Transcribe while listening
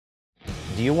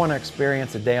Do you want to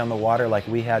experience a day on the water like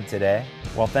we had today?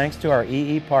 Well, thanks to our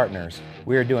EE partners,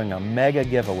 we are doing a mega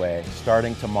giveaway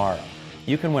starting tomorrow.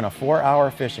 You can win a 4-hour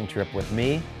fishing trip with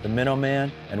me, the Minnow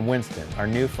Man, and Winston, our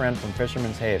new friend from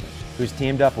Fisherman's Haven, who's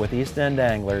teamed up with East End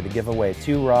Angler to give away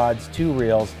 2 rods, 2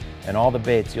 reels, and all the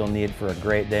baits you'll need for a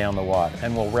great day on the water.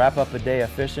 And we'll wrap up a day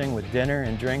of fishing with dinner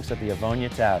and drinks at the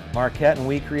Avonia Tavern. Marquette and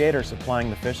We Create are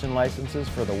supplying the fishing licenses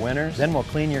for the winners. Then we'll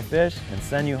clean your fish and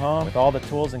send you home with all the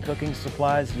tools and cooking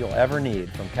supplies you'll ever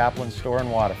need from Kaplan's store in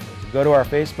Waterford. Go to our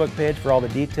Facebook page for all the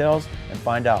details and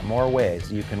find out more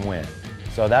ways you can win.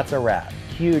 So that's a wrap.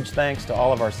 Huge thanks to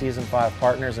all of our Season 5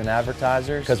 partners and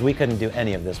advertisers, because we couldn't do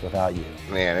any of this without you.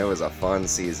 Man, it was a fun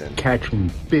season.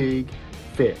 Catching big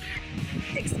fish.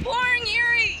 Exploring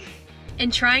Erie!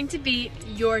 And trying to beat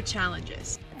your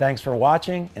challenges. Thanks for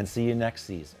watching, and see you next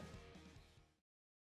season.